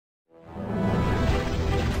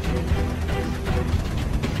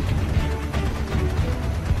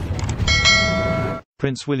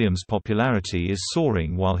Prince William's popularity is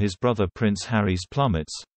soaring while his brother Prince Harry's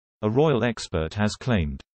plummets, a royal expert has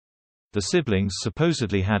claimed. The siblings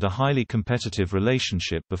supposedly had a highly competitive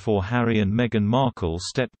relationship before Harry and Meghan Markle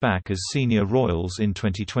stepped back as senior royals in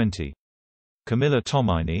 2020. Camilla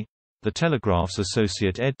Tominey, The Telegraph's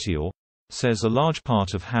associate editor, says a large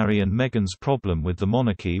part of Harry and Meghan's problem with the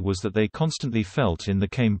monarchy was that they constantly felt in the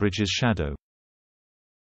Cambridge's shadow.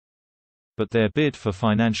 But their bid for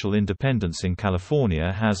financial independence in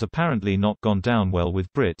California has apparently not gone down well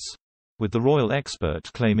with Brits, with the royal expert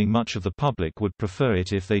claiming much of the public would prefer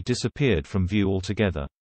it if they disappeared from view altogether.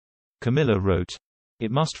 Camilla wrote, "It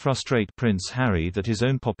must frustrate Prince Harry that his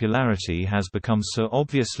own popularity has become so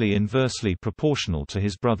obviously inversely proportional to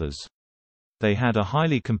his brother's. They had a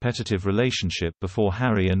highly competitive relationship before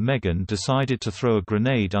Harry and Meghan decided to throw a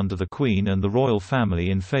grenade under the Queen and the royal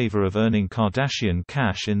family in favor of earning Kardashian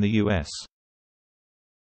cash in the US."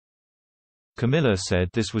 Camilla said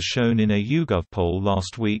this was shown in a YouGov poll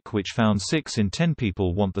last week which found 6 in 10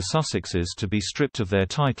 people want the Sussexes to be stripped of their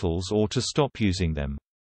titles or to stop using them.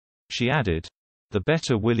 She added, "The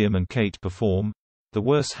better William and Kate perform, the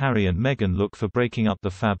worse Harry and Meghan look for breaking up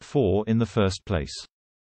the Fab Four in the first place."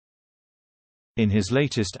 In his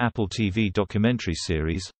latest Apple TV documentary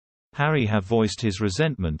series, Harry have voiced his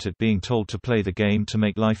resentment at being told to play the game to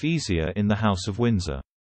make life easier in the House of Windsor.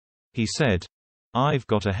 He said, "I've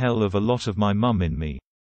got a hell of a lot of my mum in me.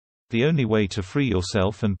 The only way to free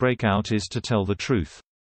yourself and break out is to tell the truth."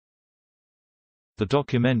 The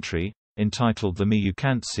documentary, entitled The Me You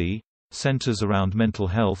Can't See, centers around mental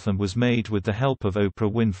health and was made with the help of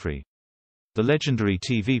Oprah Winfrey. The legendary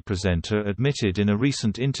TV presenter admitted in a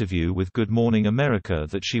recent interview with Good Morning America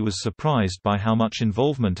that she was surprised by how much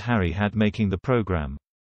involvement Harry had making the program.